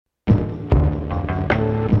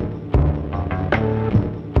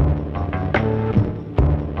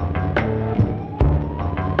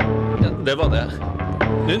det var det.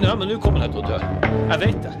 Men nå kommer jeg til å dø. Jeg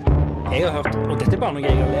vet det. Jeg har hørt, og dette er bare noe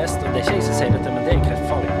jeg har lest, og det er ikke jeg som sier dette, men det er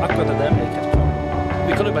kreftfarlig. Akkurat det der er kreftfarlig.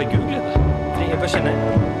 Vi kan jo bare google det. Fordi jeg bare kjenner,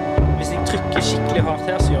 hvis jeg trykker skikkelig hardt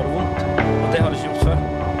her, så gjør det vondt. Og det har det ikke gjort før.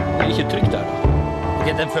 Men ikke trykk der da. Ok,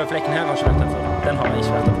 den føflekken her har ikke vært der før. Den har jeg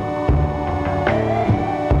ikke vært der før.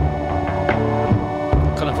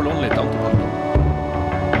 Kan jeg få låne litt antibac?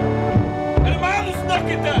 Er det meg du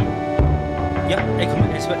snakket til? Ja, jeg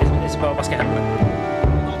skal bare vaske hendene.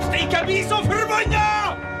 Nå stikker jeg bli så forbanna!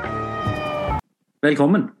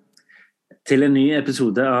 Velkommen til en ny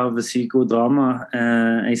episode av Psykodrama.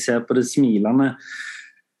 Jeg ser på det smilende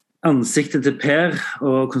ansiktet til Per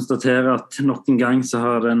og konstaterer at nok en gang så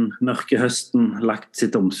har den mørke høsten lagt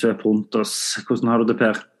sitt omsvøp rundt oss. Hvordan har du det,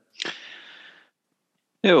 Per?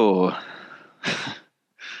 Jo,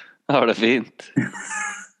 jeg har det fint.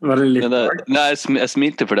 Var det litt... Nei, jeg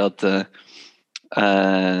smilte fordi at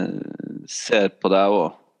jeg ser på deg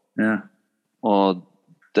også. Ja. Og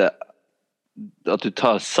det at du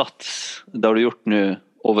tar sats, det har du gjort nå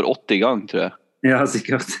over 80 ganger, tror jeg. Ja,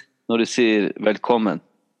 sikkert. Når du sier velkommen,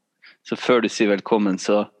 så før du sier velkommen,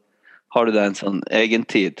 så har du deg en sånn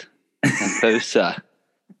egentid, en pause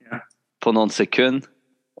på noen sekunder,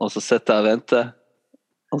 og så sitter jeg og venter,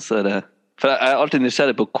 og så er det... For jeg er alltid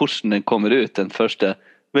nysgjerrig på hvordan den kommer ut, den første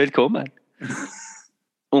velkommen.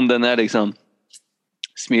 Om den er liksom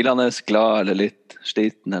smilende, glad, eller litt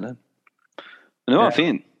sliten, eller... Men det var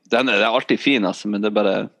fin. Den er alltid fin, altså, men det er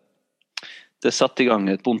bare... Det satt i gang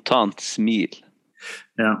et spontant smil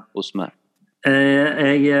hos meg.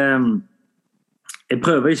 Jeg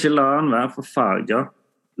prøver ikke å la den være for farga,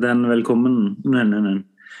 den velkommen.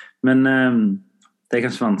 Men det er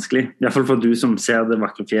kanskje vanskelig. I hvert fall for du som ser det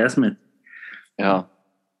vakre fjeset mitt. Ja.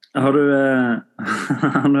 Har du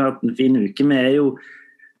hatt en fin uke?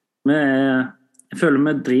 Jeg føler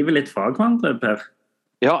vi driver litt fra hverandre, Per.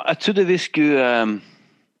 Ja, jeg trodde vi skulle...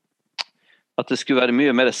 At det skulle være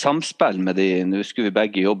mye mer samspill med de. Nå skulle vi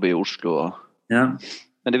begge jobbe i Oslo. Men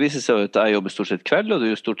det viser seg at jeg jobber stort sett kveld, og du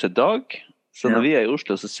er stort sett dag. Så når vi er i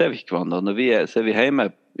Oslo, så ser vi ikke hverandre. Og så er vi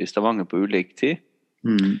hjemme i Stavanger på ulik tid.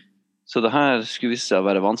 Så det her skulle vise seg å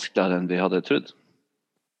være vanskeligere enn vi hadde trodd.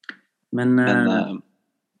 Men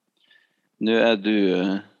nå er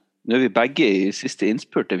vi begge i siste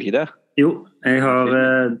innspurt, er vi det? Jo, jeg har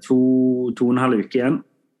 2,5 uker igjen.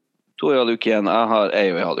 2,5 uker igjen, jeg har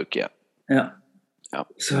 1,5 uker igjen. Ja.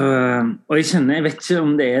 Så, og jeg vet ikke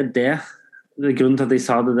om det er det. Det er grunnen til at jeg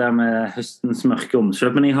sa det der med høstens mørke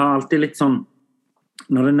omsvøp, men jeg har alltid litt sånn,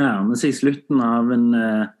 når det nærmer seg slutten av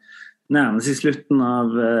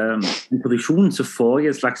en produksjon, så får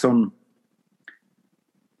jeg et slags sånn,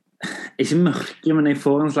 ikke mørke, men jeg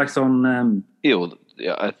får en slags sånn... Jo, det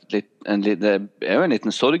er jo en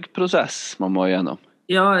liten sorgprosess man må gjennom.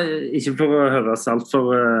 Ja, ikke for å høres alt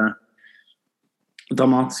for...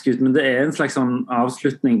 dramatisk ut, men det er en slags sånn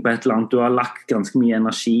avslutning på et eller annet du har lagt ganske mye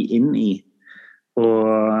energi inn i, og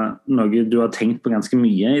noe du har tenkt på ganske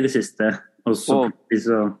mye i det siste, og så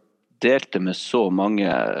delte med så mange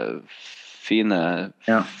fine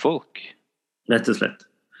folk. Rett og slett.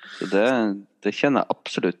 Så det kjenner jeg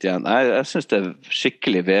absolutt igjen. Jeg synes det er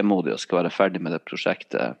skikkelig vemodig å skal være ferdig med det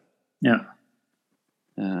prosjektet. Ja.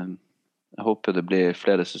 Jeg håper det blir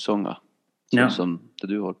flere sesonger, sånn som det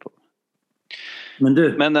du holder på. Men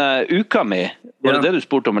uka mi, var det det du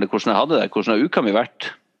spurte om, eller hvordan jeg hadde det? Hvordan har uka mi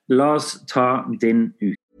vært? La oss ta din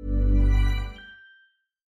uke.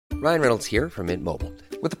 Ryan Reynolds here from Mint Mobile.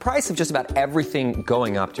 With the price of just about everything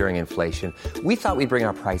going up during inflation, we thought we'd bring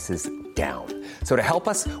our prices down. So to help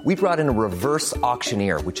us, we brought in a reverse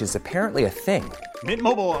auctioneer, which is apparently a thing. Mint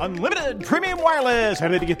Mobile Unlimited Premium Wireless. How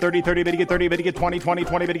to get 30, 30, bit to get 30, bit to get 20, 20,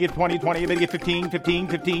 20, bit to get 20, 20, bit to get 15, 15,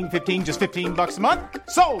 15, 15, just $15 a month?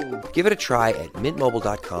 Sold! Give it a try at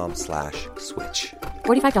mintmobile.com/switch.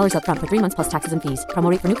 $45 up front for 3 months plus taxes and fees.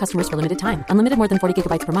 Promo rate for new customers for limited time. Unlimited more than 40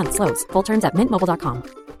 gigabytes per month. Slows full terms at mintmobile.com.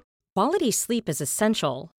 Quality sleep is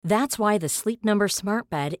essential. That's why the Sleep Number Smart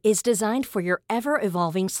Bed is designed for your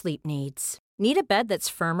ever-evolving sleep needs. Need a bed that's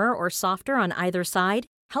firmer or softer on either side?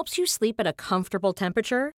 Helps you sleep at a comfortable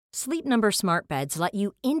temperature? Sleep Number Smart Beds let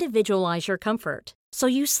you individualize your comfort, so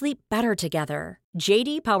you sleep better together.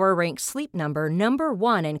 J.D. Power ranks Sleep Number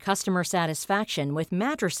 #1 in customer satisfaction with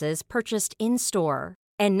mattresses purchased in-store.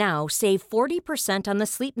 And now, save 40% on the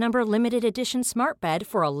Sleep Number Limited Edition Smart Bed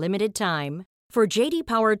for a limited time. For J.D.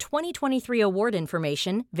 Power 2023 award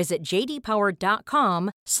information, visit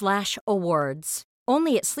jdpower.com/awards.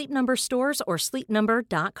 Only at Sleep Number stores or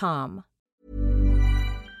sleepnumber.com.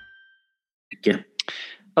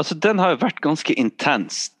 Altså, den har jo vært ganske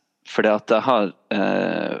intens. fordi at jeg har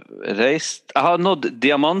reist... Jeg har nådd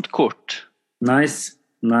diamantkort. Nice.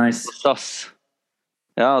 På SAS.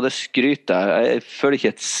 Ja, det skryter jeg. Jeg føler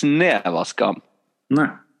ikke et snev av skam. Nei.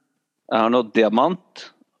 Jeg har nådd diamant,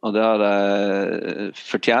 og det har jeg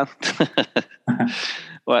fortjent.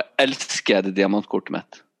 Og jeg elsker det diamantkortet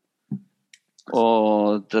mitt.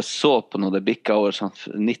 Og det så på når det bikket over sånn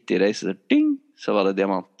 90 reiser, ding, så var det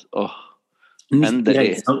diamant.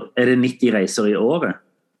 Endelig. Er det 90 reiser i året?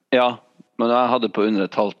 Ja, men jeg hadde på under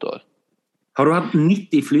et halvt år. Har du hatt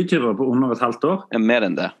 90 flyturer på under et halvt år? Ja, mer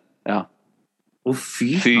enn det, ja.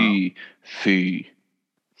 Fy.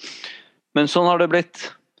 Men sånn har det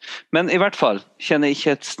blitt. Men i hvert fall, kjenner jeg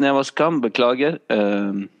ikke et snev av skam, beklager.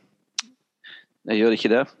 Jeg gjør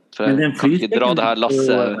ikke det, for jeg kan ikke dra det her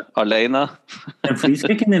lasset alene. Den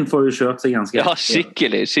flyskrekken din får jo kjørt seg ganske. Ja,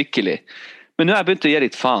 skikkelig. Men nå har jeg begynt å gi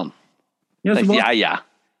litt faen.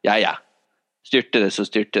 Ja. Styrte det, så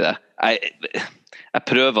styrte det. Jeg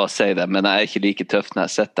prøver å si det, men jeg er ikke like tøff når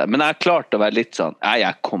jeg sitter der. Men jeg har klart å være litt sånn,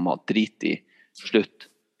 jeg kommer drit i slutt.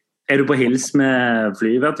 Er du på hils med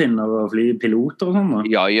flyvertinner og flypiloter og sånn da?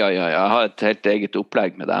 Ja. Jeg har et helt eget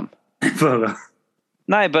opplegg med dem.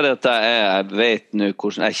 Nei, bare at jeg vet nå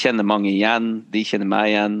hvordan, jeg kjenner mange igjen, de kjenner meg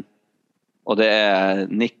igjen, og det er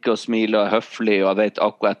nikk og smil og høflig, og jeg vet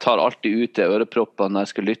akkurat, jeg tar alltid ut det øreproppene når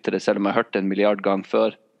jeg skal lytte det, selv om jeg har hørt det 1 milliard gang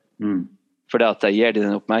før. Fordi at jeg gir dem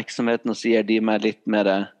den oppmerksomheten, og så gir de meg litt mer,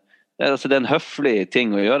 det er en høflig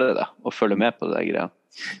ting å gjøre det, å følge med på det greia.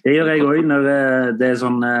 Det gjør jeg også når det er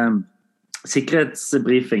sånn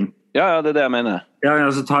sikkerhetsbriefing. Ja, det er det jeg mener. Ja,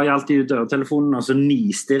 så tar jeg alltid ut dørtelefonen, og så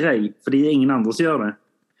nistirrer jeg, fordi det er ingen andre som gjør det.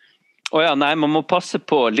 Nei, man må passe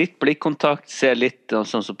på litt blikkontakt, se litt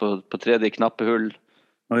sånn som på tredje knappehull.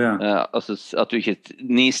 Altså, at du ikke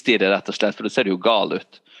nistirrer rett og slett, for du ser jo gal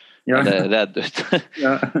ut. Eller redd ut.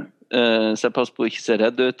 Så jeg passer på å ikke se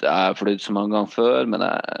redd ut. Jeg har flytt så mange ganger før, men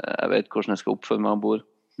jeg vet hvordan jeg skal oppføre meg ombord.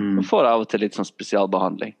 Jeg får av og til litt sånn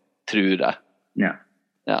spesialbehandling, tror jeg.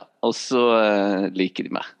 Ja, og så liker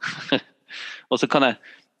de meg. Og så kan jeg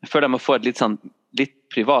føler jeg må få et litt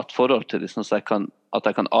privat forhold til det, sånn at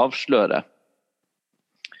jeg kan avsløre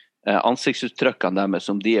ansiktsuttrykkene deres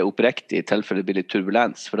som de er oppriktige i tilfelle det blir litt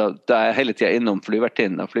turbulens, for da er jeg hele tiden innom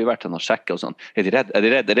flyvertinnen og har sjekket og sånn, er de redd?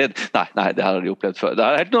 Nei, det her har de opplevd før, det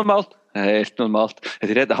er helt normalt, er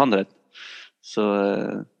de redd, er han redd? Så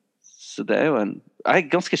det er jo jeg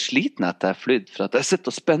er ganske sliten etter jeg har flydd, for at jeg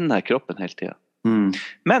sitter og spenner kroppen hele tiden.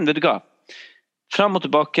 Men vet du hva, frem og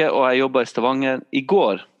tilbake, og jeg jobbet i Stavanger. I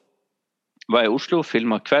går var jeg i Oslo,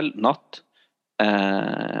 filmet kveld, natt.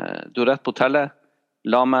 Du rett på hotellet,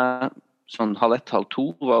 la meg sånn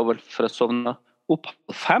 1:30, var vel for jeg sovnet, opp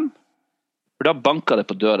 5. For da banket det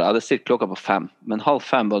på døra. Jeg hadde stilt klokka på 5, men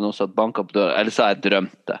 4:30 var det noe som banket på døra, eller så hadde jeg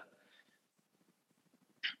drømt det.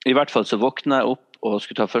 I hvert fall så våknet jeg opp og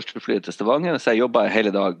skulle ta første flyet til Stavanger, så jeg jobbet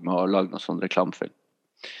hele dag med å lage noen sånn reklamefilm.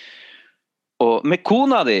 Og med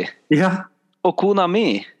kona di, og kona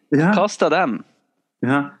mi, kastet dem.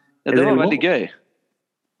 Det var veldig gøy.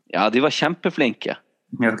 Ja, de var kjempeflinke.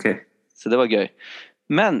 Så det var gøy.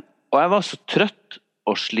 Og jeg var så trøtt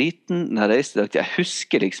og sliten når jeg reiste, at jeg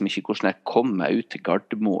husker liksom ikke hvordan jeg kom meg ut til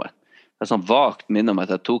Gardermoen. Det er sånn vagt minne om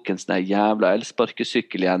at jeg tok en sånn jævla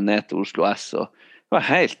elsparkesykkel igjen ned til Oslo S, og det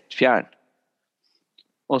var helt fjern.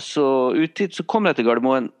 Og så ut dit, så kommer jeg til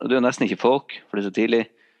Gardermoen, og det er jo nesten ikke folk, for det er så tidlig.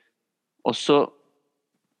 Og så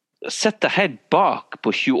sitter jeg helt bak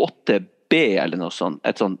på 28B eller noe sånt,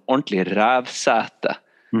 et sånn ordentlig rævsete.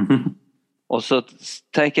 Og så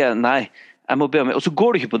tenker jeg, nei, jeg må be om, og så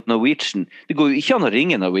går du ikke på Norwegian. Det går jo ikke an å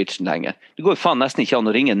ringe Norwegian lenger. Det går jo faen nesten ikke an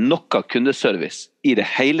å ringe noe kundeservice i det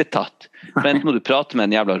hele tatt. Men enten må du prate med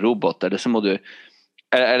en jævla robot, eller så må du,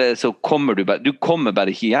 eller så kommer du kommer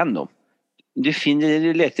bare ikke igjennom. Du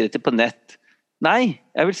leter etter på nett. Nei,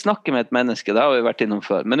 jeg vil snakke med et menneske, det har vi vært innom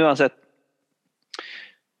før. Men uansett,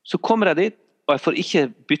 så kommer jeg dit, og jeg får ikke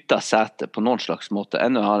bytte sete på noen slags måte,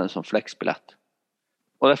 ennå jeg har en sånn flexbillett.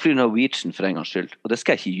 Og jeg flyr Norwegian for en gangs skyld, og det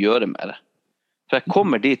skal jeg ikke gjøre mer. For jeg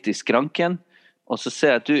kommer dit i skranken, og så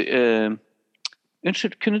ser jeg at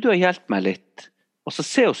unnskyld, kunne du ha hjulpet meg litt? Og så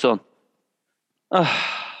ser hun sånn,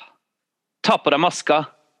 ta på deg maska.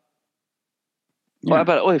 Og jeg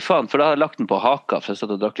bare, oi faen, for da har jeg lagt den på haka, for jeg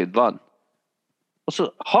satt og drakk litt vann. Og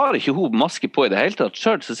så har ikke hun maske på i det hele tatt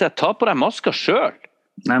selv, så sier jeg, ta på deg maska selv.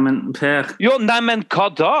 Nei, men Per... Jo, nei, men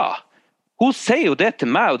hva da? Hun sier jo det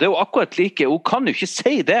til meg, og det er jo akkurat like, hun kan jo ikke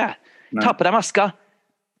si det. Nei. Ta på deg maska.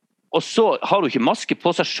 Og så har hun ikke maske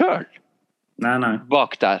på seg selv. Nei.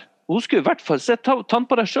 Bak der. Hun skulle i hvert fall si, ta den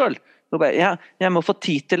på deg selv. Hun bare, ja, jeg må få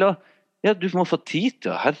tid til å... Ja, du må få tid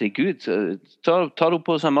til, herregud. Tar hun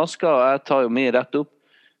på seg maska, og jeg tar jo mye rett opp.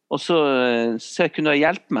 Og så kunne jeg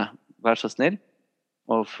hjelpe meg, vær så snill,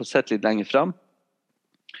 og få sett litt lenger frem.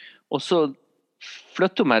 Og så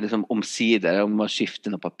flyttet hun meg liksom omsider, om å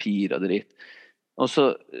skifte noe papir og dritt. Og så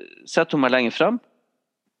setter hun meg lenger frem,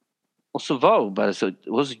 og så var hun bare så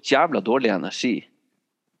jævla dårlig energi.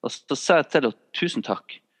 Og så sa jeg til henne, tusen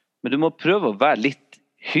takk, men du må prøve å være litt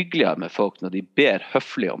hyggeligere med folk når de ber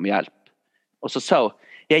høflig om hjelp. Og så sa hun,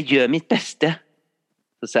 jeg gjør mitt beste.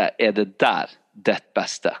 Så sa jeg, det der ditt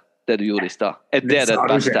beste, det du gjorde i sted? Det ditt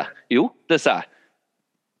beste? Jo, det sa jeg.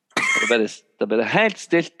 Det ble helt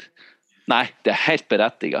stilt. Nei, det helt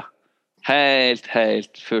berettiget. Helt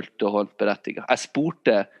fullt og holdt berettiget. Jeg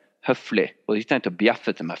spurte høflig, og de tenkte å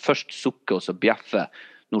bjeffe til meg. Først sukke, og så bjeffe.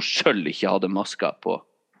 Når selv ikke hadde masker på.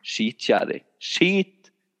 Skitkjæring.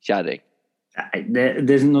 Nei,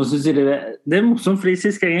 nå synes jeg det morsomt, fordi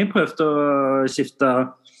sist gang jeg prøvde å skifte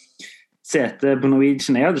sete på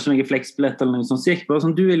Norwegian, jeg hadde ikke noen flexbillett eller noe sånt, så jeg gikk bare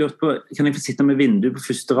sånn, du lurt på, kan jeg få sitte med vindu på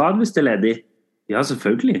første rad hvis det er ledig? Ja,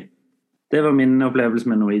 selvfølgelig. Det var min opplevelse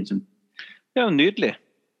med Norwegian. Ja, nydelig.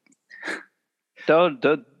 De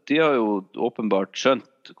har jo åpenbart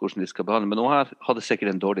skjønt hvordan de skal behandle, men hun her hadde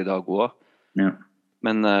sikkert en dårlig dag også. Ja.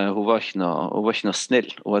 Men hun var ikke noe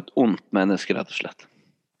snill, hun var et ondt menneske, rett og slett.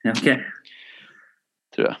 Ja, ok.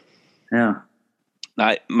 Tror jeg. Ja.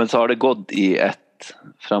 Nei, men så har det gått i ett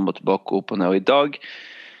frem og tilbake, opp og ned, og i dag,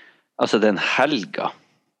 altså den helga,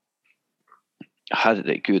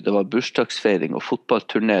 herregud, det var bursdagsfeiring og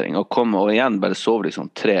fotballturnering, og igjen bare sove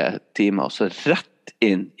liksom 3 timer, og så rett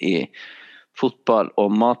inn i fotball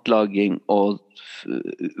og matlaging, og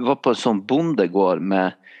var på en sånn bondegård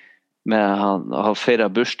med han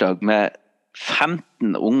feiret bursdag med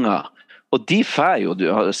 15 unger, og de fær jo,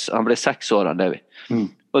 han ble 6 år, han lever.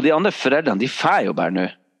 Og de andre foreldrene, de fær jo bare nå.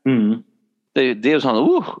 Det er jo sånn,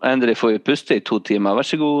 endelig får vi puste i 2 timer, vær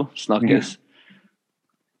så god, snakkes.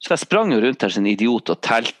 Så jeg sprang jo rundt her som en idiot og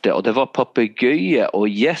telte, og det var papegøye og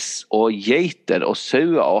gjess og geiter og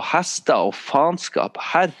sauer og hester og faenskap,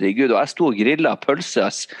 herregud, og jeg stod og grillet pølser,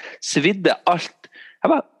 jeg svidde alt.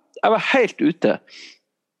 Jeg var helt ute,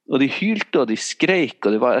 og de hylte og de skreik,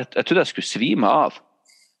 og jeg trodde jeg skulle svime av.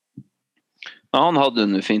 Men han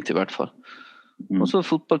hadde det fint i hvert fall. Og så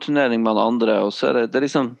fotballturnering med andre, og så det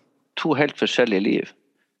liksom 2 helt forskjellige liv.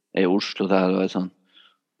 Jeg i Oslo der, og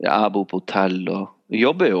jeg bor på hotell, og jeg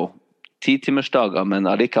jobber jo 10-timersdager, men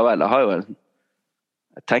allikevel,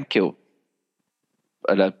 jeg tenker jo,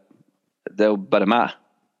 eller det er jo bare meg.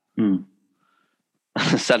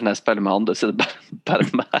 Selv når jeg spiller med andre, så er det bare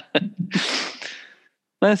meg.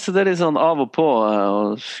 Nei, så det er litt sånn av og på,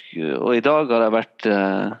 og i dag har jeg vært,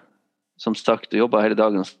 som sagt, jobbet hele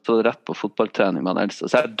dagen, og stått rett på fotballtrening med han eldste,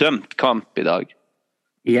 så jeg har dømt kamp i dag.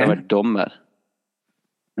 Jeg har vært dommer.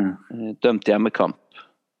 Dømt hjemmekamp.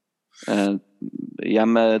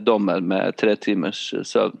 Hjemmedommer med 3 timers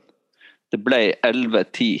søvn. Det ble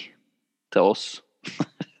 11-10 til oss.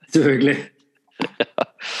 Selvfølgelig. Ja.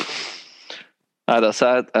 Neida,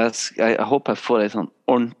 så jeg håper jeg får en sånn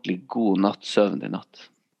ordentlig god nattsøvn i natt.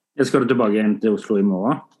 Skal du tilbake hjem til Oslo i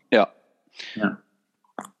morgen? Ja.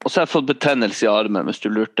 Og så har jeg fått betennelse i armen, hvis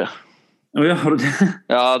du lurte. Ja, har du det?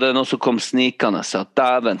 Ja, det er noe som kom snikende, så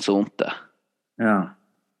dæven så ondt det. Ja.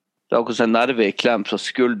 Det er akkurat en nerve i klem fra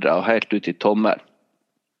skuldra og helt ut i tommel.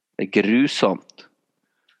 Det er grusomt.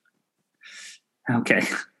 Ok.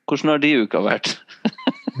 Hvordan har de uka vært?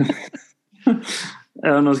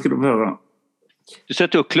 Ja, nå skal du høre. Du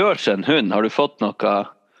sitter jo og klør seg en hund. Har du fått noe?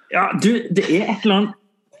 Ja, det er et eller annet.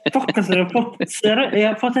 Fuck, altså, jeg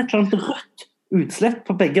har fått et eller annet rødt utslett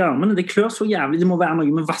på begge armene. Det klør så jævlig. Det må være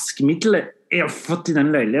noe med vaskemiddelet jeg har fått i den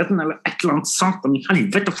leiligheten, eller et eller annet satan i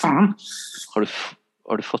helvete, faen. Har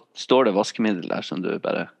du fått, står det vaskemiddel der som du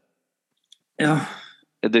bare... Ja.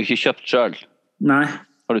 Er det ikke kjøpt selv? Nei.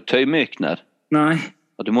 Har du tøymykner? Nei.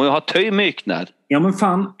 Du må jo ha tøymykner. Ja, men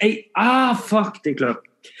faen. Fuck, det klør.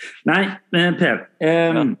 Nei, Per.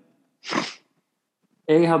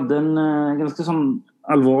 Jeg hadde en ganske sånn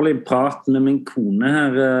alvorlig prat med min kone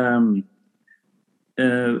her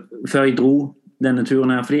før jeg dro denne turen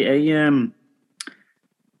her, fordi jeg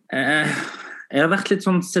har vært litt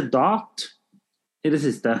sånn sedat i det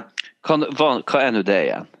siste. Hva er nå det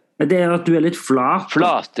igjen? Det er at du er litt flat.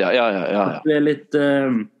 Flat, ja. At du er litt,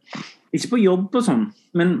 ikke på jobb og sånn,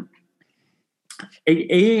 men jeg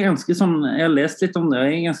er ganske sånn, jeg har lest litt om det,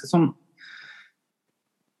 jeg er ganske sånn,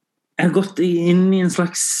 jeg har gått inn i en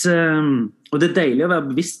slags, og det er deilig å være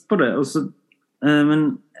bevisst på det, også,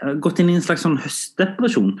 men jeg har gått inn i en slags sånn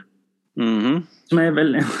høstdepresjon, som er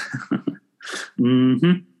veldig...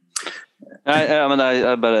 Ja, men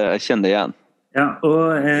jeg kjenner det igjen. Ja, og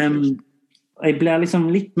jeg blir liksom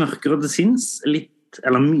litt mørkere til sinns, litt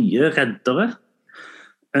eller mye reddere.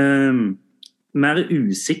 Mer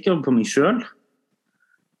usikker på meg selv.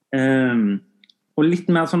 Og litt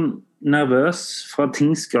mer sånn nervøs for at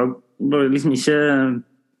ting skal liksom ikke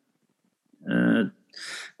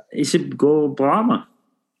gå bra da.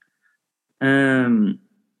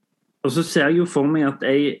 Og så ser jeg jo for meg at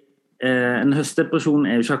en høstdepresjon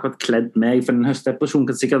jo ikke akkurat kledd meg, for en høstdepresjon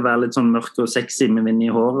kan sikkert være litt sånn mørk og sexy med vind i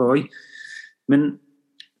håret også. Men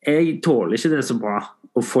jeg tåler ikke det så bra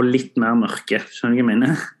å få litt mer mørke, skjønner du hva jeg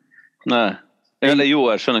mener? Nei, eller jo,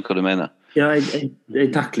 jeg skjønner hva du mener. Ja, jeg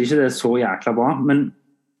takler ikke det så jækla bra, men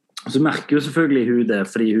så merker jo selvfølgelig hun det,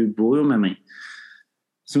 fordi hun bor jo med meg.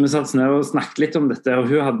 Så vi satt ned og snakket litt om dette, og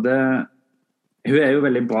hun jo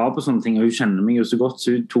veldig bra på sånne ting, og hun kjenner meg jo så godt, så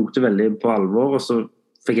hun tok det veldig på alvor, og så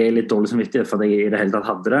fikk jeg litt dårlig samvittighet for at jeg i det hele tatt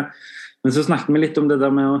hadde det. Men så snakket vi litt om det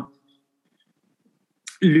der med å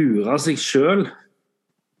lure seg selv.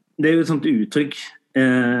 Det jo et sånt uttrykk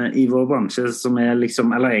i vår bransje som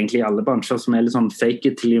liksom, eller egentlig i alle bransjer, som litt sånn fake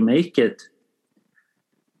it till you make it.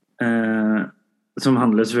 Som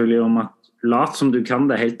handler selvfølgelig om at lat som du kan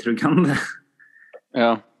det helt til du kan det.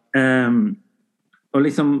 Ja. Og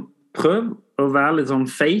liksom prøv å være litt sånn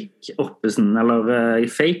fake oppesen, eller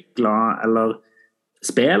fake glad, eller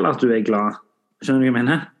spill at du glad. Skjønner du hva jeg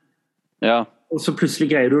mener? Ja. Og så plutselig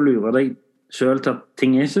greier du å lure deg selv til at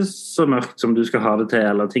ting ikke så mørkt som du skal ha det til,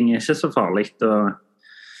 eller ting ikke så farlig.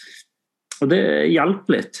 Og det hjalp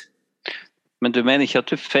litt. Men du mener ikke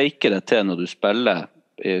at du faker det til når du spiller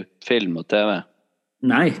i film og TV?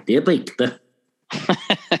 Nei, det riktig.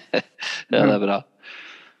 Ja, det bra.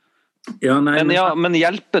 Ja, nei, men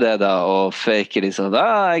hjelper det da å fake liksom?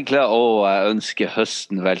 Jeg ønsker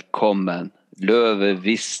høsten velkommen. Løvet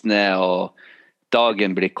visner og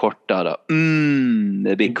dagen blir kortere.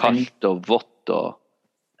 Det blir kaldt og vått og...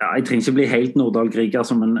 Ja, jeg trenger ikke bli helt Nordahl Grieg,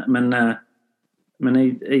 altså, men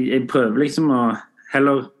jeg prøver liksom å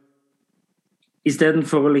heller i stedet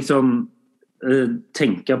for å liksom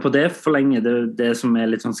tenke på det for lenge, det som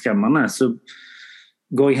litt sånn skremmende, så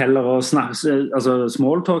går jeg heller og snakker,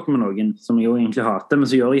 smalltalk med noen som jeg jo egentlig hater, men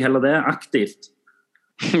så gjør jeg heller det aktivt.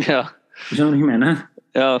 Ja. Skjønner du hva jeg mener?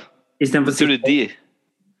 Ja.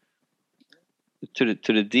 Tror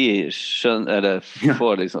du de skjønner, eller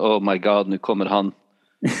får liksom, oh my god, nå kommer han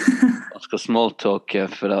skal smalltalke,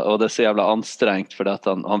 og det så jævla anstrengt, for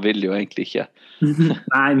han vil jo egentlig ikke.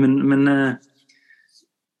 Nei,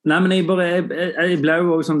 men jeg ble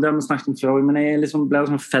jo også som det vi snakket om før, men jeg liksom ble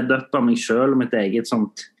sånn fed up av meg selv og mitt eget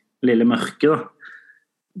sånt lille mørke da.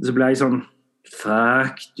 Så ble jeg sånn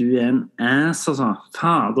fuck, du en ass, altså.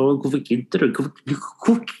 Fader, hvorfor gidder du?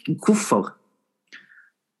 Hvorfor?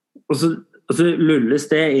 Og så lulles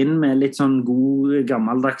det inn med litt sånn god,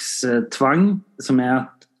 gammeldags tvang, som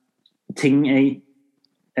at ting jeg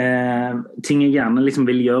gjerne liksom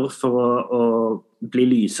vil gjøre for å bli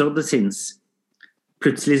lysere til sinns.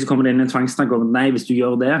 Plutselig så kommer det inn en tvangsnakk om nei, hvis du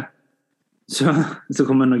gjør det, så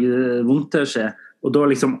kommer noe vondt til å skje. Og da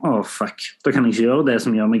liksom, fuck, da kan jeg ikke gjøre det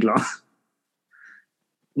som gjør meg glad.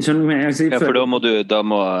 For da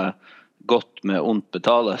må godt med ondt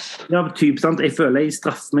betales. Ja, typ sant. Jeg føler jeg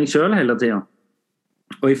straffer meg selv hele tiden.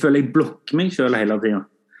 Og jeg føler jeg blokker meg selv hele tiden.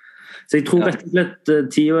 Så jeg tror rett og slett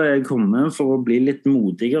tiden kommet for å bli litt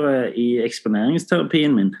modigere i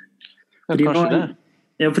eksponeringsterapien min. Fordi kanskje det.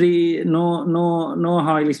 Ja, fordi nå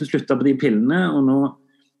har jeg liksom sluttet på de pillene, og nå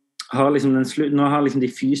har liksom de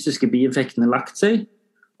fysiske bieffektene lagt seg,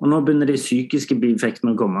 og nå begynner de psykiske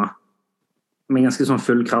bieffektene å komme. Med ganske sånn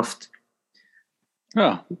full kraft.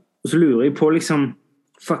 Ja. Og så lurer jeg på liksom,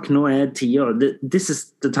 fuck, nå tiden. This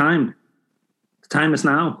is the time. The time is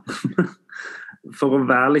now. For å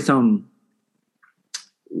være liksom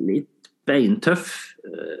litt beintøff,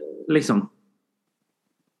 liksom.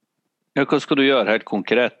 Ja, hva skal du gjøre helt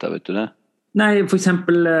konkret da, vet du det? Nei, for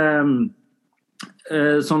eksempel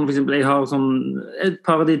jeg har sånn et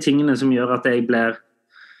par av de tingene som gjør at jeg blir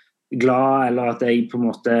glad, eller at jeg på en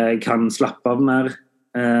måte kan slappe av mer,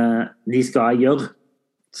 de skal jeg gjøre,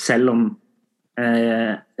 selv om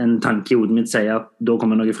en tanke i hodet mitt sier at da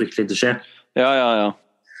kommer noe fryktelig til å skje. Ja.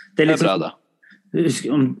 Det er bra da.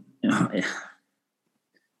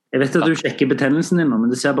 Jeg vet at du sjekker betennelsen din nå,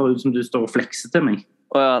 men det ser bare ut som du står og flekser til meg.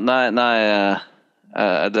 Nei,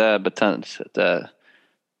 det er betennelse. Det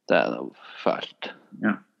er noe fælt.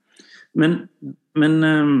 Ja. Men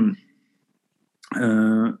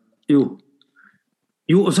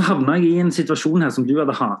Jo, og så havnet jeg i en situasjon her som du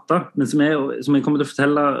hadde hatet, men som jeg kommer til å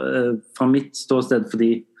fortelle fra mitt ståsted,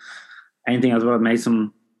 fordi en ting er at det var meg som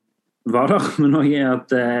var der, men også at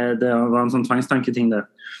det var en sånn tvangstanketing der.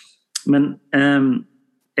 Men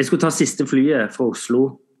jeg skulle ta siste flyet fra Oslo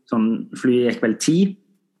sånn, flyet gikk vel 10.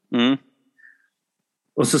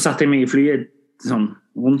 Og så satte jeg meg i flyet sånn,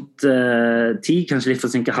 rundt 10, kanskje litt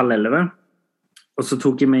forsinket 10:30. Og så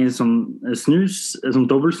tok jeg meg en sånn snus, en sånn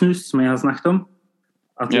dobbeltsnus som jeg har snakket om.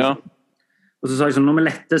 Og så sa jeg sånn, når vi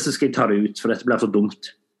letter så skal jeg ta det ut, for dette blir for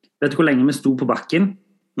dumt. Vet du hvor lenge vi sto på bakken?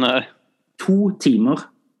 Nei. 2 timer.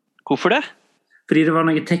 Hvorfor det? Fordi det var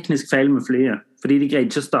noe teknisk feil med flyet. Fordi de greide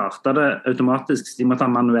ikke å starte det automatisk, så de måtte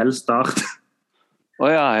ha manuell start.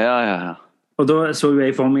 Ja. Og da så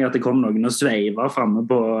jeg for meg at det kom noen og sveiva fremme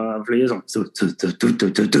på flyet sånn.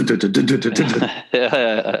 Ja.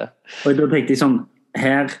 Og da tenkte jeg sånn,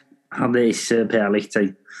 her hadde ikke Per likt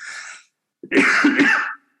seg.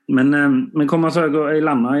 Men jeg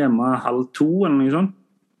landet hjemme 1:30 eller noe sånt.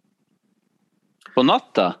 På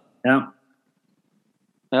natta? Ja.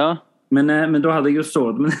 Men da hadde jeg jo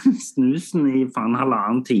stått med den snusen i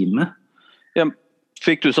 1,5 time. Ja,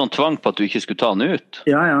 fikk du sånn tvang på at du ikke skulle ta den ut?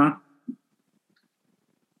 Ja.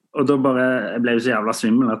 Og da jeg ble jo så jævla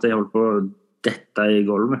svimmel at jeg holdt på å dette i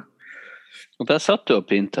gulvet. Og der satt du og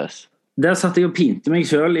pintes? Der satt jeg og pinte meg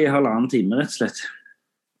selv i 1,5 time, rett og slett.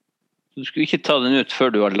 Du skulle ikke ta den ut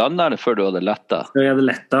før du hadde landet, eller før du hadde lettet? Jeg hadde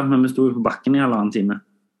lettet, men vi stod på bakken i 1,5 time.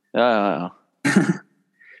 Ja.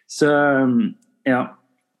 Så, ja.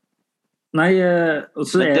 Nei, og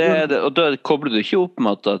så og da kobler du ikke opp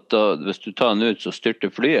med at hvis du tar den ut, så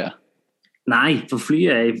styrter flyet? Nei, for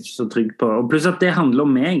flyet er jeg så trygg på. Og pluss at det handler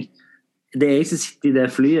om meg. Det er jeg som sitter i det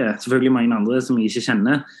flyet. Selvfølgelig mange andre som jeg ikke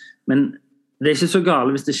kjenner. Men det er ikke så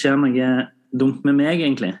gale hvis det skjer noe dumt med meg,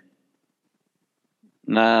 egentlig.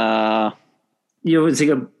 Nei. Jo,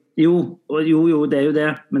 sikkert. Jo, det er jo det.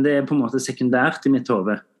 Men det er på en måte sekundært i mitt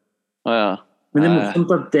hode. Ja. Men det er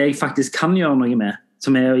morsomt at det jeg faktisk kan gjøre noe med,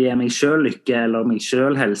 som er å gi meg selv lykke, eller meg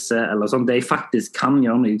selv helse, eller sånn, det jeg faktisk kan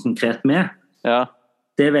gjøre noe konkret med,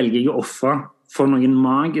 det velger jeg å offre for noen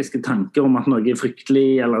magiske tanker om at noe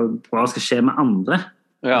fryktelig eller bra skal skje med andre,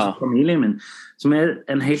 altså familien min, som er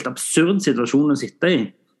en helt absurd situasjon å sitte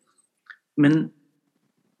i. Men,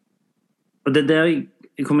 og det er der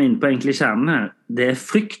jeg kommer inn på egentlig kjernen her, det er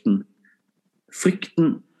frykten.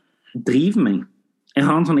 Frykten driver meg. Jeg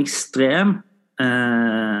har en sånn ekstrem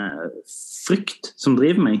frykt som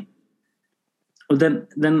driver meg. Og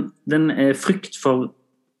den er frykt for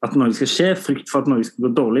at noe skal skje, frykt for at noe skal gå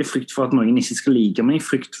dårlig, frykt for at noen ikke skal like meg,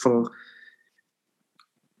 frykt for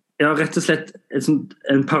rett og slett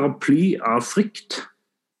en paraply av frykt.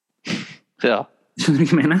 Ja. Skjønner du hva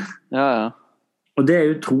jeg mener? Ja. Og det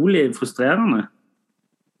er utrolig frustrerende.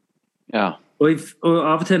 Ja. Og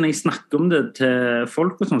av og til når jeg snakker om det til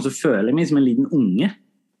folk og sånn, så føler jeg meg som en liten unge.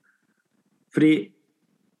 Fordi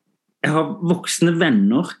jeg har voksne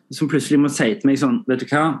venner som plutselig må si til meg sånn, vet du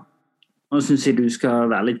hva, nå synes jeg du skal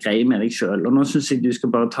være litt grei med deg selv, og nå synes jeg du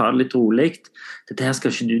skal bare ta det litt rolig. Dette her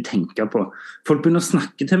skal ikke du tenke på. Folk begynner å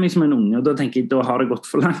snakke til meg som en unge, og da tenker jeg, da har det gått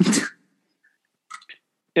for langt.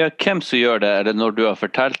 Ja, hvem som gjør det? Er det når du har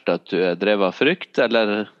fortalt at du er drevet av frykt,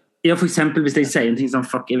 eller? Ja, for eksempel hvis jeg sier en ting sånn,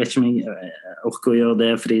 fuck, jeg vet ikke om jeg orker å gjøre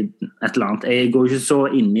det fordi et eller annet. Jeg går ikke så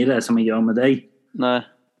inn i det som jeg gjør med deg. Nei.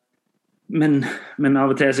 Men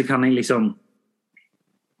av og til så kan jeg liksom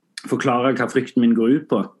forklare hva frykten min går ut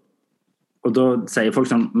på. Og da sier folk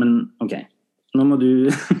sånn, men ok, nå må du...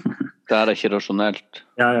 Det er ikke rasjonelt.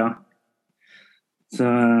 Ja. Så,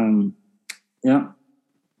 ja.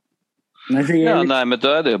 Nei, men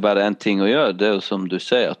da er det jo bare en ting å gjøre. Det er jo som du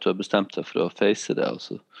sier, at du har bestemt deg for å face det.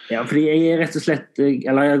 Også. Ja, fordi jeg er rett og slett,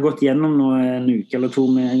 eller jeg har gått gjennom nå en uke eller to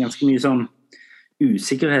med ganske mye sånn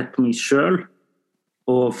usikkerhet på meg selv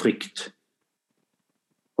og frykt.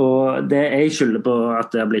 Og det jeg skylder på at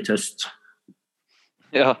det har blitt høst.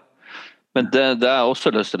 Ja. Men det er også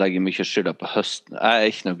lyst til å legge mye skylda på høsten. Jeg er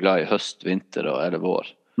ikke noe glad i høst, vinter eller vår.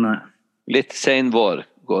 Nei. Litt sen vår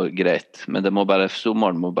går greit, men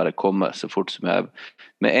sommeren må bare komme så fort som jeg.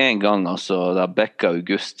 Med en gang, altså, da bekka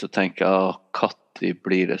august, så tenker jeg, katt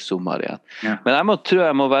blir det sommer igjen. Ja. Men jeg tror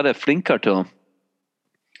jeg må være flinkere til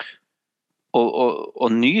å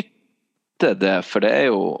nyte det, for det er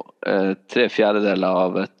jo 3/4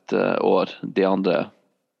 av et år, de andre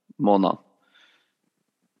månedene.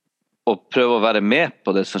 Og prøve å være med på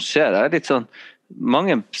det som skjer. Jeg er litt sånn,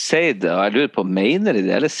 mange sier det, og jeg lurer på, mener de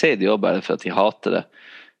det, eller sier de jo bare for at de hater det.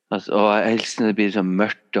 Altså, og jeg elsker når det blir sånn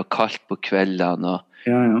mørkt og kaldt på kveldene,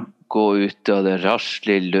 og gå ut, og det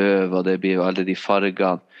rasler løv, og det blir alle de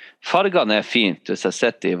fargene. Fargene er fint hvis jeg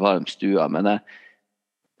sitter i varm stua, men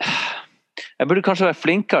jeg burde kanskje være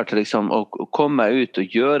flinkere til liksom, å komme meg ut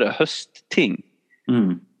og gjøre høstting.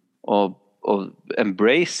 Og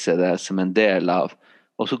embrace det som en del av.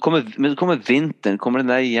 Men så kommer vinteren, kommer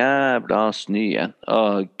den der jævla snøen.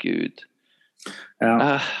 Gud.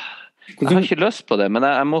 Ja. Jeg har ikke lyst på det, men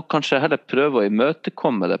jeg må kanskje heller prøve å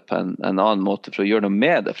imøtekomme det på en annen måte for å gjøre noe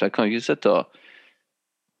med det, for jeg kan jo ikke sitte og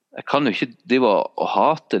jeg kan jo ikke drive og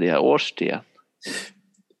hate de her årstidene.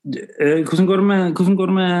 Hvordan går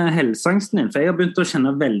det med helseangsten din? For jeg har begynt å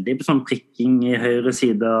kjenne veldig på sånn prikking i høyre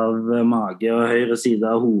side av mage og høyre side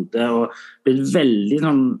av hodet, og blitt veldig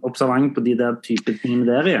sånn observant på de der type tingene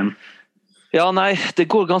der igjen. Ja, nei,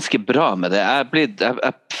 det går ganske bra med det.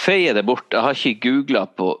 Jeg feier det bort. Jeg har ikke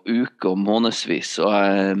googlet på uke og månedsvis, og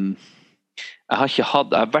jeg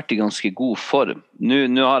har vært i ganske god form.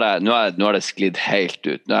 Nå har det sklidd helt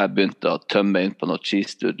ut. Nå har jeg begynt å tømme inn på noe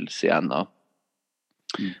cheese doodles igjen,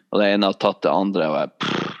 og det ene har tatt det andre, og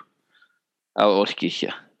jeg orker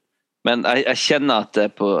ikke. Men jeg kjenner at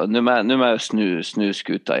nå må jeg snu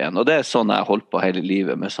skuta igjen, og det sånn jeg har holdt på hele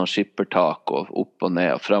livet, med sånn skippertak og opp og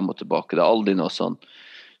ned og frem og tilbake. Det aldri noe sånn.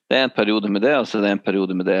 Det en periode med det, og så det en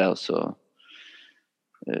periode med det, og så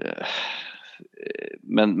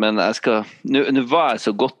men jeg skal nå var jeg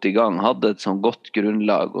så godt i gang, hadde et sånn godt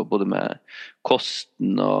grunnlag, og både med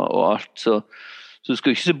kosten og alt, så du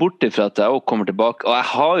skal ikke se bort ifra at jeg også kommer tilbake, og jeg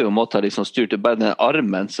har jo måttet liksom styrt bare den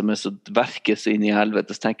armen som så verkes inn i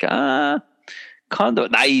helvete, så tenker jeg, kan det?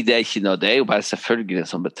 Nei, det ikke noe, det jo bare selvfølgelig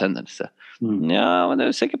en sånn betennelse. Ja, men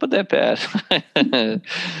jeg jo sikker på det, Per.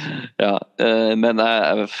 Ja, men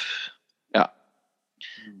jeg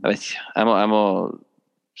vet ikke, jeg må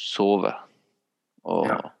sove.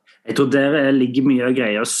 Ja. Jeg tror der ligger mye av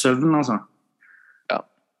greier, søvn altså.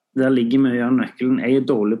 Der ligger mye av nøkkelen. Jeg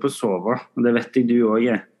dårlig på å sove, og det vet jeg du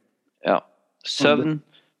også er. Ja, søvn,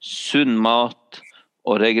 sunn mat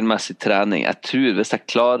og regelmessig trening. Jeg tror hvis jeg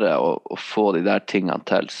klarer å få de der tingene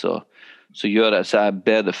til, så gjør jeg så jeg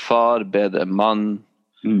bedre far, bedre mann,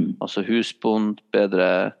 altså husbond, bedre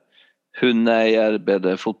hundeeier,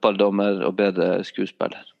 bedre fotballdommer og bedre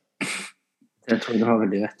skuespiller. Jeg tror du har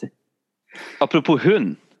veldig rett i. Apropos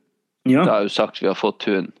hund, ja. Da har jeg jo sagt vi har fått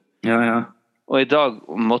hund. Ja. Og i dag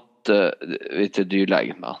måtte vi til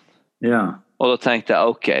dyrlegen med han. Ja. Og da tenkte jeg,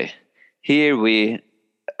 ok, here we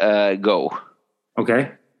go. Ok.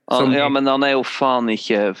 Men han jo faen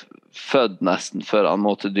ikke født nesten før han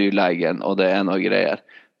må til dyrlegen, og det noe greier.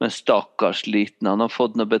 Men stakkars liten, han har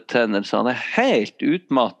fått noe betennelse, han helt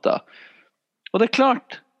utmattet. Og det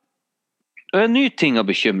klart, det en ny ting å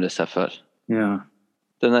bekymre seg for. Ja.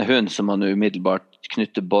 Denne hunden som han umiddelbart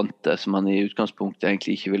knytter bånd til, som han i utgangspunktet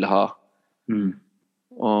egentlig ikke ville ha.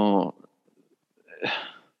 Og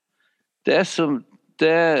det som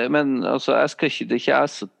men altså jeg skal ikke, det ikke jeg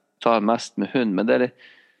som tar mest med hund, men det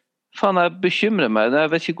faen jeg bekymrer meg,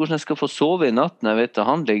 jeg vet ikke hvordan jeg skal få sove i natten, jeg vet at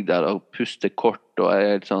han ligger der og puster kort og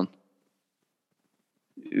helt sånn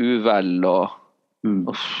uvel og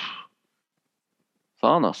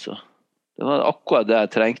faen altså, det var akkurat det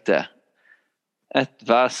jeg trengte, et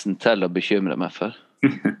vesen til å bekymre meg for.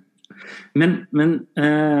 men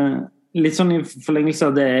litt sånn i forlengelse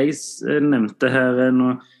av det jeg nevnte her nå,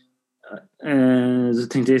 så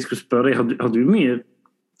tenkte jeg skulle spørre deg, har du mye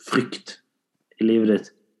frykt i livet ditt?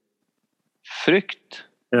 Frykt?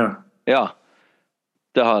 Ja,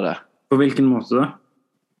 det har jeg. På hvilken måte da?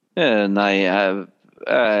 Nei, jeg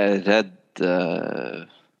redd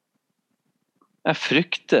jeg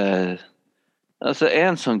frykter altså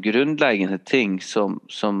en sånn grunnleggende ting som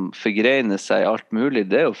forgreiner seg alt mulig,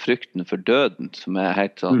 det jo frykten for døden, som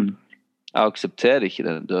helt sånn jeg aksepterer ikke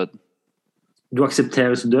den døden. Du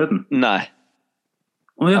aksepterer ikke døden? Nei.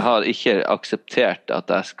 Ja. Jeg har ikke akseptert at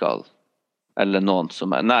jeg skal, eller noen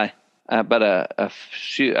som nei, jeg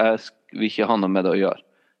vil ikke ha noe med det å gjøre.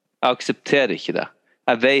 Jeg aksepterer ikke det.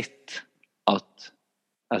 Jeg vet at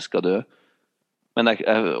jeg skal dø, men jeg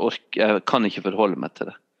kan ikke forholde meg til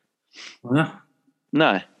det. Ja.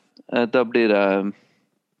 Nei, da blir det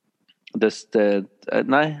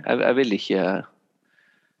nei, jeg vil ikke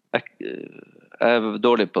jeg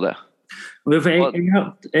dårlig på det. Jeg har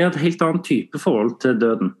et helt annet type forhold til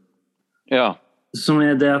døden. Ja. Som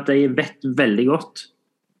det at jeg vet veldig godt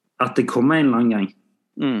at det kommer en eller annen gang.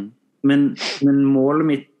 Men målet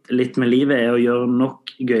mitt litt med livet å gjøre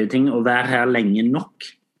nok gøye ting og være her lenge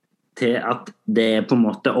nok til at det på en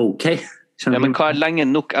måte ok. Ja, men hva lenge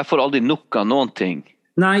nok? Jeg får aldri nok av noen ting.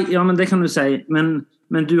 Nei, ja, men det kan du si. Men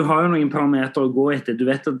du har jo noen parameter å gå etter. Du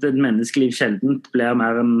vet at et menneskeliv sjeldent blir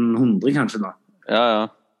mer enn 100 kanskje da. Ja.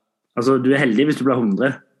 Altså, du heldig hvis du blir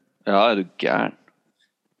 100. Ja, du gæren.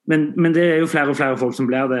 Men det jo flere og flere folk som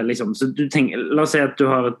blir det, liksom. Så du tenker, la oss si at du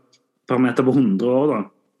har et parameter på 100 år da.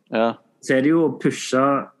 Ja. Så det jo å pushe,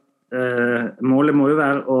 målet må jo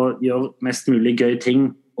være å gjøre mest mulig gøy ting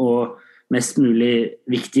og mest mulig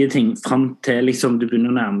viktige ting frem til liksom du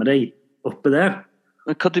begynner å nærme deg oppe der.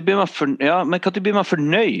 Men kan du bli man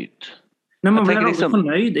fornøyd? Nei, man blir aldri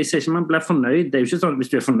fornøyd. Jeg sier ikke man blir fornøyd. Det er jo ikke sånn,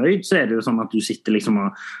 hvis du er fornøyd, så er det jo sånn at du sitter liksom og...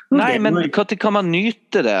 Nei, men kan man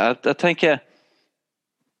nyte det? Jeg tenker,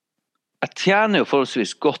 jeg tjener jo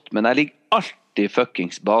forholdsvis godt, men jeg ligger alltid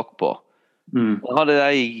fuckings bakpå. Og har det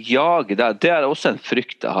der jaget der, det er også en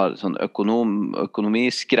frykt jeg har, sånn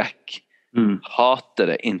økonomiskrekk. Hater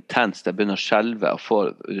det intenst, jeg begynner å skjelve og får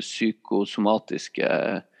psykosomatiske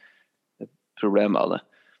problemer av det.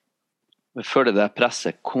 Jeg føler det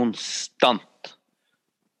presset konstant.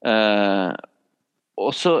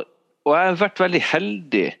 Og jeg har vært veldig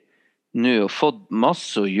heldig nå og fått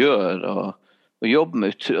masse å gjøre og jobbe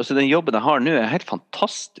med, altså den jobben jeg har nå er helt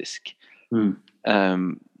fantastisk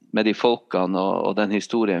med de folkene og den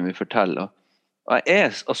historien vi forteller. Og jeg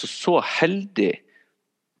er altså så heldig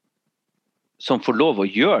som får lov å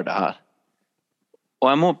gjøre det her. Og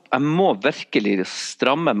jeg må virkelig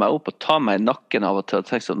stramme meg opp og ta meg i nakken av og til og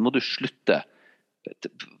tenke sånn, må du slutte?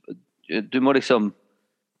 Du må liksom...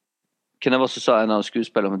 Hvem var som sa en av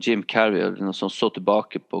skuespillerne, Jim Carrey, eller noe som så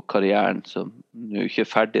tilbake på karrieren, som nå ikke er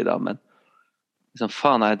ferdig da, men liksom,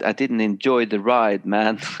 faen, I didn't enjoy the ride,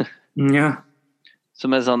 man. Ja.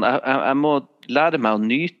 Som er sånn, jeg må lære meg å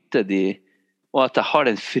nyte de, og at jeg har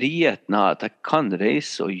den friheten av at jeg kan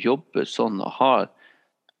reise og jobbe sånn, og har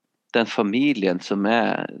den familien som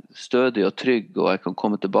er stødig og trygg, og jeg kan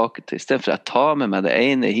komme tilbake til, i stedet for at jeg tar med meg det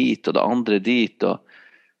ene hit og det andre dit, og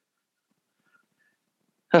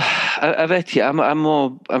jeg vet ikke, jeg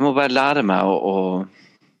må bare lære meg å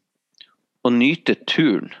nyte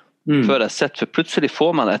turen før jeg setter, for plutselig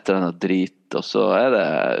får man et eller annet drit, og så er det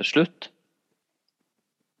slutt.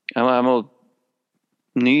 Jeg må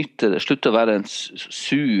nyte det, slutte å være en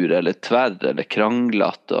sur eller tverr eller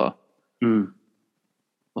kranglet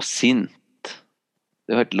og sint. Det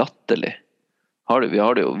er jo helt latterlig.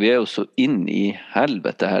 Vi er jo så inn i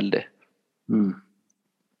helvete heldig.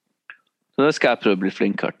 Så det skal jeg prøve å bli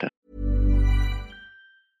flinkere til.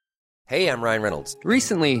 Hey, I'm Ryan Reynolds.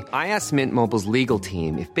 Recently, I asked Mint Mobile's legal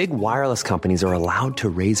team if big wireless companies are allowed to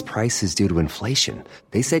raise prices due to inflation.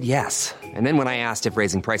 They said yes. And then when I asked if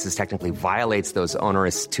raising prices technically violates those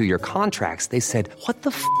onerous 2-year contracts, they said, "What the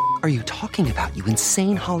f*** are you talking about, you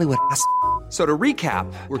insane Hollywood ass?" So to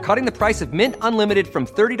recap, we're cutting the price of Mint Unlimited from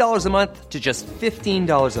 $30 a month to just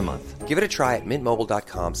 $15 a month. Give it a try at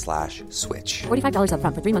mintmobile.com/switch. $45 up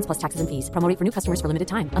front for 3 months plus taxes and fees. Promo rate for new customers for limited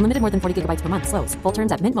time. Unlimited more than 40 gigabytes per month. Slows full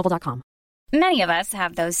terms at mintmobile.com. Many of us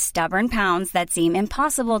have those stubborn pounds that seem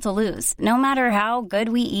impossible to lose, no matter how good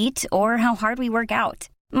we eat or how hard we work out.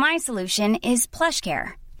 My solution is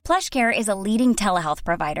PlushCare. PlushCare is a leading telehealth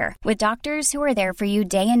provider with doctors who are there for you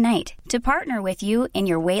day and night to partner with you in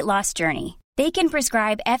your weight loss journey. They can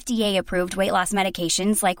prescribe FDA-approved weight loss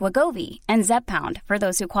medications like Wegovy and Zepbound for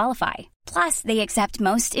those who qualify. Plus, they accept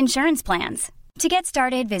most insurance plans. To get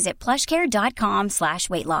started, visit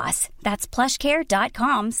plushcare.com/weightloss. That's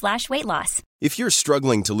plushcare.com/weightloss. If you're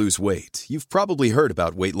struggling to lose weight, you've probably heard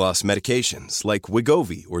about weight loss medications like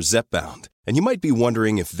Wegovy or Zepbound, and you might be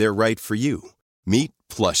wondering if they're right for you. Meet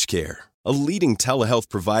PlushCare, a leading telehealth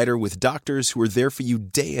provider with doctors who are there for you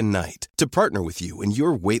day and night to partner with you in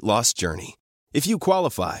your weight loss journey. If you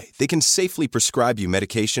qualify, they can safely prescribe you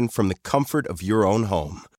medication from the comfort of your own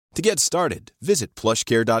home. To get started, visit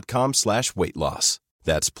plushcare.com/weightloss.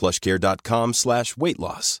 That's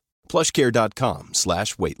plushcare.com/weightloss.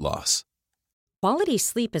 plushcare.com/weightloss. Quality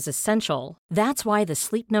sleep is essential. That's why the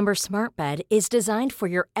Sleep Number Smart Bed is designed for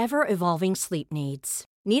your ever-evolving sleep needs.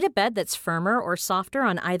 Need a bed that's firmer or softer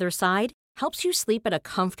on either side? Helps you sleep at a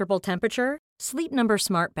comfortable temperature? Sleep Number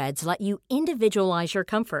Smart Beds let you individualize your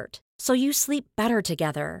comfort, so you sleep better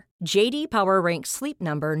together. J.D. Power ranks Sleep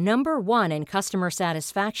Number #1 in customer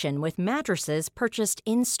satisfaction with mattresses purchased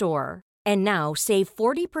in-store. And now, save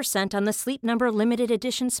 40% on the Sleep Number Limited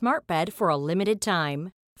Edition Smart Bed for a limited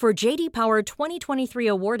time. For J.D. Power 2023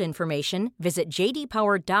 award information, visit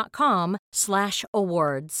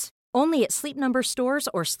jdpower.com/awards. Only at Sleep Number stores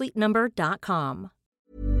or sleepnumber.com.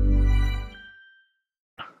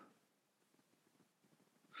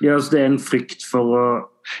 Ja, så det er en frykt for å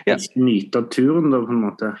nyte turen da, på en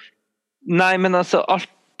måte? Nei, men altså, alt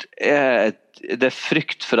det er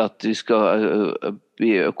frykt for at du skal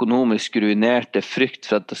bli økonomisk ruinert, det er frykt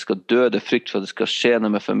for at det skal dø, det er frykt for at det skal skje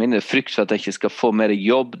noe med familien, det er frykt for at jeg ikke skal få mer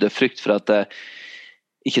jobb, det er frykt for at jeg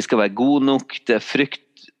ikke skal være god nok, det er frykt,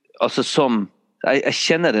 altså som, jeg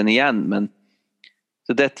kjenner den igjen, men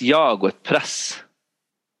så det er et jag og et press,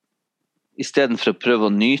 i stedet for å prøve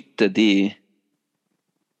å nyte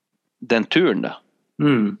den turen da.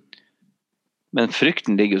 Men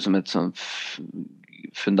frykten ligger jo som et sånn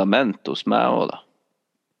fundament hos meg også da.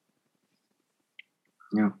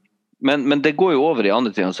 Ja. Men det går jo over I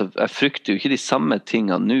andre ting. Altså, jeg frykter jo ikke de samme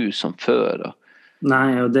tingene nå som før.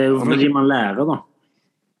 Nei, og det jo fordi man lærer da.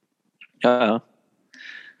 Ja.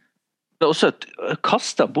 Det også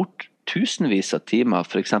kastet bort tusenvis av timer,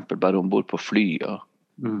 for eksempel bare ombord på fly.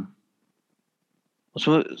 Og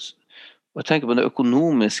så jeg tenker på det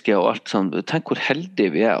økonomiske og alt sånt. Tenk hvor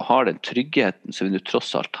heldige vi å ha den tryggheten som vi nå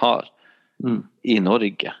tross alt har I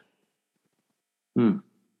Norge.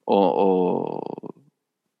 Og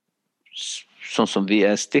sånn som vi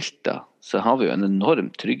stilt da, så har vi jo en enorm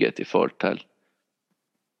trygghet I forhold til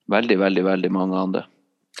veldig, veldig, veldig mange andre.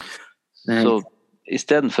 Så I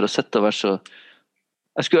stedet for å sette og være så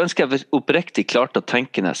jeg skulle ønske jeg oppriktig klart å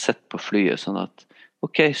tenke når jeg sitter på flyet sånn at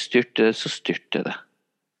ok, styrte, så styrte det.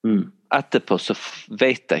 Etterpå så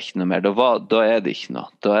vet jeg ikke noe mer. Da det ikke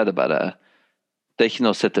noe. Da det bare det ikke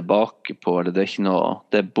noe å se tilbake på, eller det ikke noe,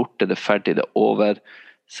 det borte, det ferdig, det over.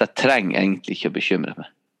 Så jeg trenger egentlig ikke å bekymre meg.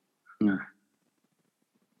 Nei.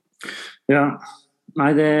 Ja,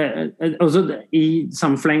 nei, også I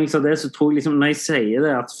sammenforlengelse av det så tror jeg liksom, når jeg sier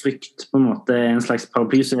det at frykt på en måte en slags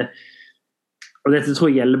paraply, så og dette tror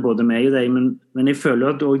jeg gjelder både meg og deg, men jeg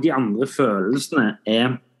føler at også de andre følelsene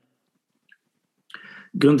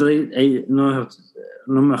grunnen til at jeg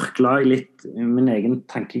nå mørkla jeg litt min egen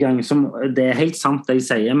tankegang, som det helt sant det jeg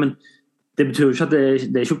sier, men det betyr jo ikke at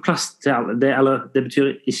det ikke plass til alle, eller det betyr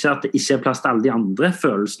ikke at det ikke plass til alle de andre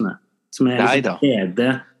følelsene, som glede,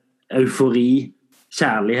 eufori,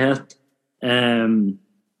 kjærlighet,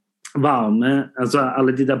 varme, altså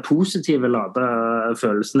alle de der positive ladede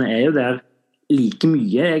følelsene jo der like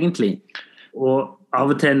mye egentlig, og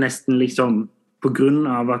av og til nesten liksom på grunn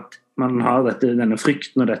av at man har denne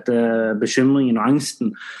frykten og dette bekymringen og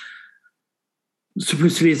angsten, så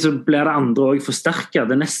plutselig så blir det andre også forsterket.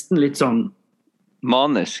 Det nesten litt sånn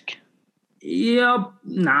manisk. Ja,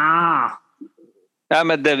 nei. Ja,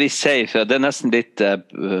 men det vi sier, for det nesten litt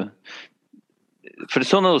for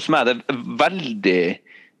sånn hos meg, det veldig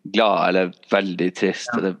glad, eller veldig trist,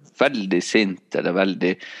 eller veldig sint, eller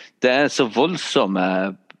veldig det så voldsomme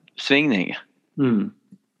svingninger.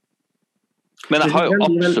 Men jeg har jo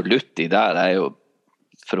absolutt de der, jeg jo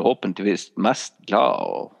forhåpentligvis mest glad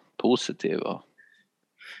og positiv.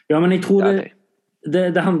 Ja, men jeg tror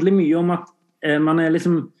det handler mye om at man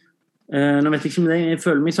liksom, nå vet jeg ikke om det, jeg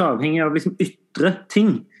føler meg så avhengig av liksom ytre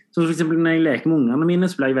ting. Så for eksempel når jeg leker med ungene mine,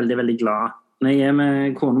 så blir jeg veldig, veldig glad. Når jeg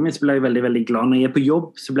med kona mi, så blir jeg veldig, veldig glad. Når jeg på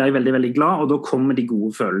jobb, så blir jeg veldig, veldig glad, og da kommer de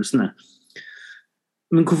gode følelsene.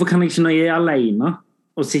 Men hvorfor kan jeg ikke, når jeg alene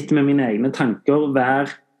og sitter med mine egne tanker,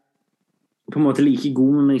 være på en måte like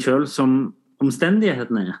god med meg selv som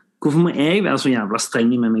omstendighetene Hvorfor må jeg være så jævla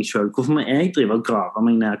streng med meg selv? Hvorfor må jeg drive og grave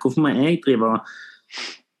meg ned? Hvorfor må jeg drive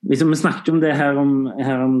liksom, vi snakket om det her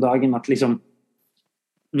om dagen, at liksom,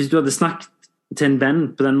 hvis du hadde snakket til en venn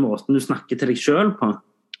på den måten du snakker til deg selv på,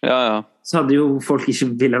 så hadde jo folk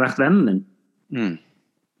ikke ville vært vennen din.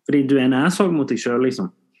 Fordi du en ærsorg mot deg selv,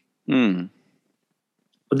 liksom.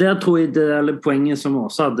 Og der tror jeg det poenget som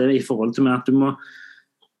også hadde I forhold til meg, at du må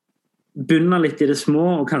begynne litt I det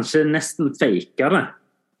små, og kanskje nesten fake det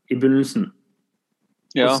I begynnelsen.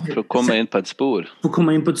 Ja, for å komme inn på et spor. For å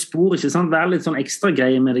komme inn på et spor, ikke sant? Vær litt sånn ekstra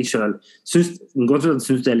greie med deg selv. Godt at du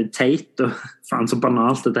synes det litt teit, og faen så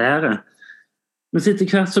banalt dette her Men så etter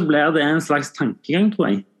hvert så blir det en slags tankegang, tror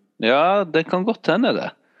jeg. Ja, det kan godt hende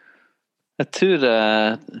det. Jeg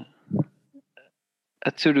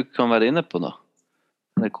tror du kan være inne på noe.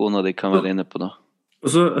 Det kona di kan være inne på noe. Og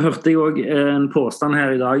så hørte jeg også en påstand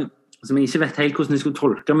her I dag, som jeg ikke vet helt hvordan jeg skulle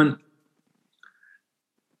tolke, men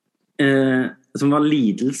som var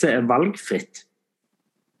lidelse valgfritt.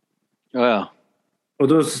 Ja. Og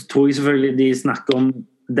da tror jeg selvfølgelig de snakker om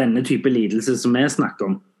denne type lidelse som vi snakker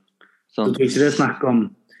om. Så jeg tror ikke det snakker om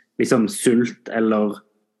liksom sult eller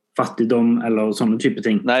fattigdom eller sånne type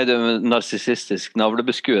ting. Nei, det narsissistisk,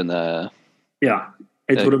 navlebeskuende. Ja.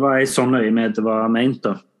 Jeg tror det var I sånn øye med det var ment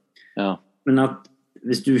da. Ja. Men at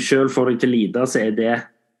hvis du selv får deg til lide, så det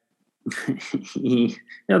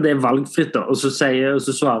det valgfritt da. Og så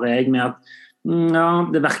svarer jeg med at ja,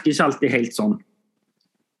 det virker ikke alltid helt sånn.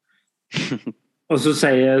 Og så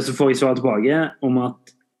får jeg svar tilbake om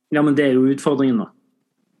at ja, men det jo utfordringen da.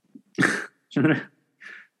 Skjønner du?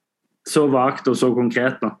 Så vagt og så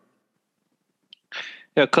konkret da.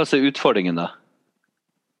 Ja, hva utfordringen da?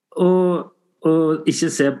 Og ikke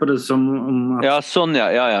se på det som om at ja, sånn ja,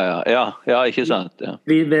 ikke sant ja.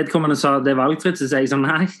 Vedkommende sa det valgfritt, så sier jeg sånn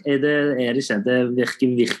nei, det ikke, det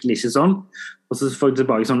virker virkelig ikke sånn og så får jeg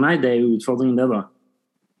tilbake sånn, nei, det jo utfordringen det da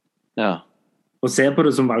ja. Og se på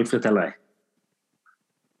det som valgfritt eller ei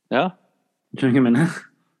ja skjønner du hva jeg mener?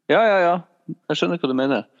 Ja, jeg skjønner hva du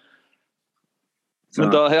mener Så.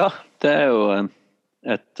 Men da, ja, det er jo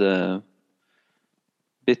et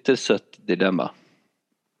bittersøtt dilemma.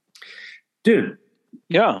 Du,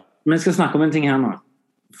 Ja, vi skal snakke om en ting her nå.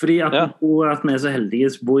 Fordi apropos at vi er så heldige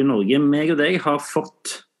som bor i Norge, meg og deg har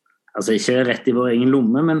fått, altså ikke rett i vår egen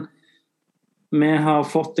lomme, men vi har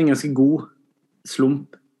fått en ganske god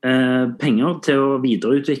slump penger til å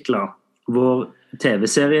videreutvikle vår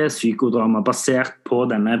TV-serie Psykodrama basert på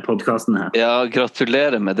denne podcasten her. ja,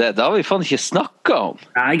 gratulerer med det. Det har vi faen ikke snakket om.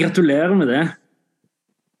 Nei, gratulerer med det.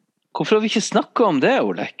 Hvorfor har vi ikke snakket om det,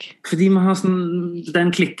 Olek? Fordi vi har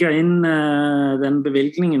den klikket inn den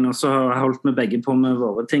bevilgningen, og så har holdt vi begge på med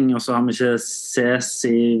våre ting, og så har vi ikke ses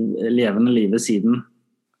i levende livet siden.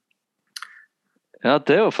 Ja,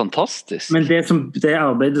 det er jo fantastisk. Men det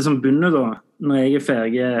arbeidet som begynner da, når jeg er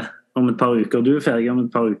ferdig om et par uker, og du er ferdig om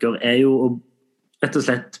et par uker, er jo å rett og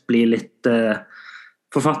slett bli litt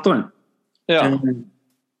forfatteren. Ja.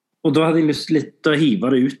 Og da hadde jeg lyst litt til å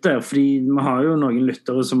hive det ut der, fordi vi har jo noen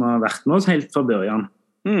lyttere som har vært med oss helt fra børjan.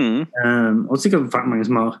 Og sikkert mange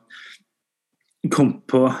som har kommet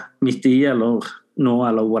på midt i, eller nå,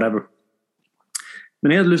 eller whatever.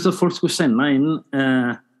 Men jeg hadde lyst til at folk skulle sende inn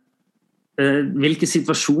hvilke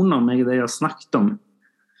situasjoner meg og de har snakket om.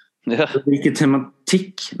 Ja. Hvilke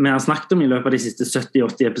tematikk vi har snakket om i løpet av de siste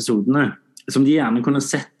 70-80 episodene, som de gjerne kunne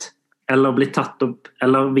sett, eller blitt tatt opp,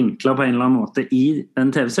 eller vinklet på en eller annen måte i den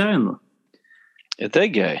TV-serien da. Ja, det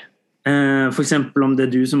er gøy. For eksempel om det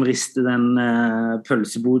er du som rister den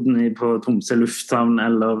pølseboden på Tromsø lufthavn,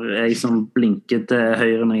 eller jeg som blinker til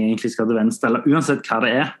høyre når jeg egentlig skal til venstre, eller uansett hva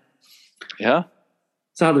det er. Ja.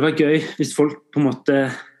 Så hadde det vært gøy hvis folk på en måte,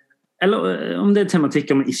 eller om det er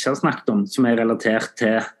tematikker vi ikke har snakket om, som er relatert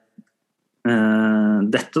til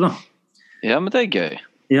dette da. Ja, men det er gøy.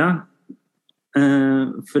 Ja,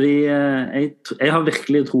 fordi jeg har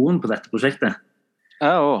virkelig troen på dette prosjektet.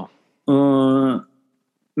 Ja, også.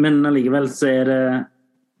 Men allikevel så er det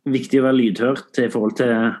viktig å være lydhør til i forhold til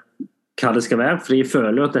hva det skal være, fordi jeg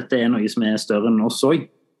føler jo at dette er noe som er større enn oss også.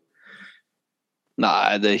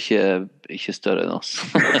 Nei, det er ikke større enn oss.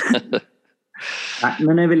 Nei,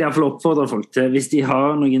 men jeg vil i hvert fall oppfordre folk til, hvis de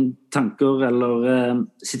har noen tanker eller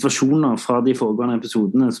situasjoner fra de foregående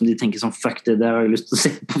episodene som de tenker sånn, fuck det, der har jeg lyst til å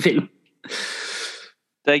se på film.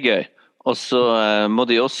 Det er gøy. Og så må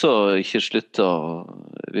de også ikke slutte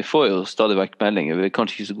vi får jo stadig vekk meldinger. Vi er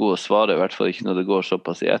kanskje ikke så gode å svare, i hvert fall ikke når det går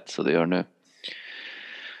såpass i ett som det gjør nå.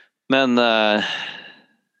 Men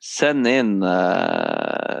send inn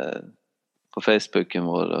på Facebooken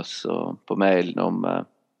vår og på mailen om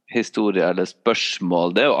historie eller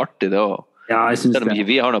spørsmål. Det er jo artig det også. Ja, jeg synes det. Selv om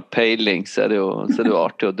ikke vi har noe peiling, så er det jo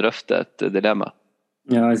artig å drøfte et dilemma.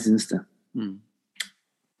 Ja, jeg synes det.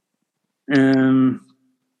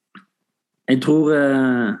 Jeg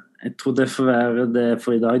tror det får være det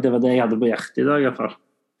for i dag. Det var det jeg hadde på hjertet i dag i hvert fall.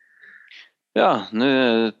 Ja, nå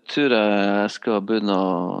tror jeg skal begynne å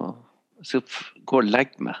gå og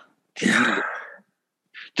legge meg.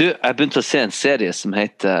 Du, jeg begynte å se en serie som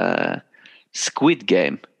heter Squid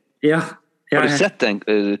Game. Ja. Har du sett den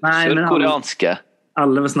sørkoreanske?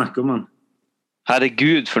 Alle vil snakke om den.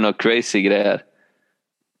 Herregud, for noe crazy greier.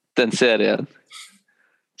 Den serien.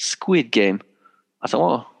 Squid Game. Altså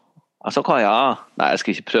hva, ja. Nei, jeg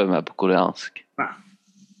skal ikke prøve meg på koreansk. Nei.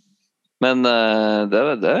 Men det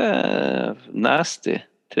er nasty,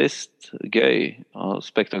 trist, gøy og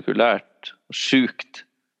spektakulært og sjukt.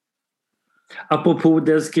 Apropos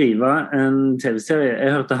det å skrive en TV-serie,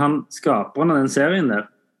 jeg hørte han skaperen av den serien der.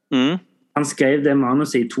 Han skrev det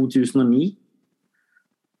manuset i 2009,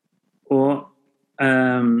 og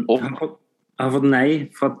han har fått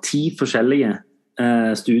nei fra 10 forskjellige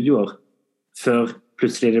studioer før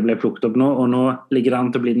plutselig det ble plukket opp nå, og nå ligger det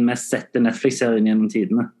an til å bli den mest sette Netflix-serien gjennom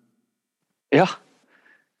tidene. Ja.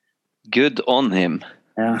 Good on him.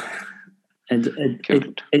 Ja. Jeg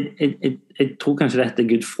tror kanskje dette er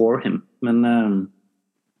good for him, men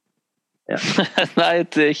ja. Nei,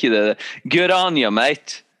 det er ikke det. Good on you,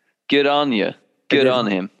 mate. Good on you. Good on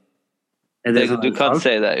him. Du kan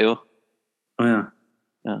si det, jo. Ja.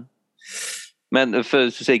 Men for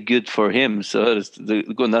å si good for him, så høres det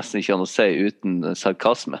går nesten ikke an å si uten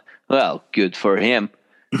sarkasme. Well, good for him.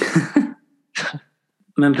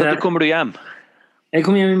 Men Per, når kommer du hjem? Jeg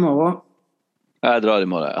kommer hjem i morgen. Jeg drar i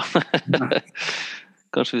morgen, ja.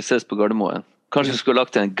 Kanskje vi ses på Gardermoen. Kanskje vi skulle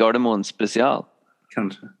lagt en Gardermoen spesial.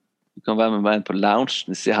 Kanskje. Du kan være med meg inn på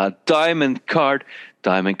loungen og si her, Diamond Card.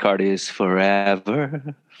 Diamond Card is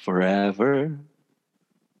forever, forever.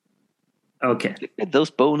 Okay. Look at those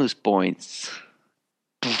bonus points.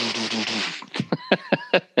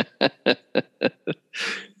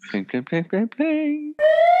 Pling, pling, pling, pling, pling.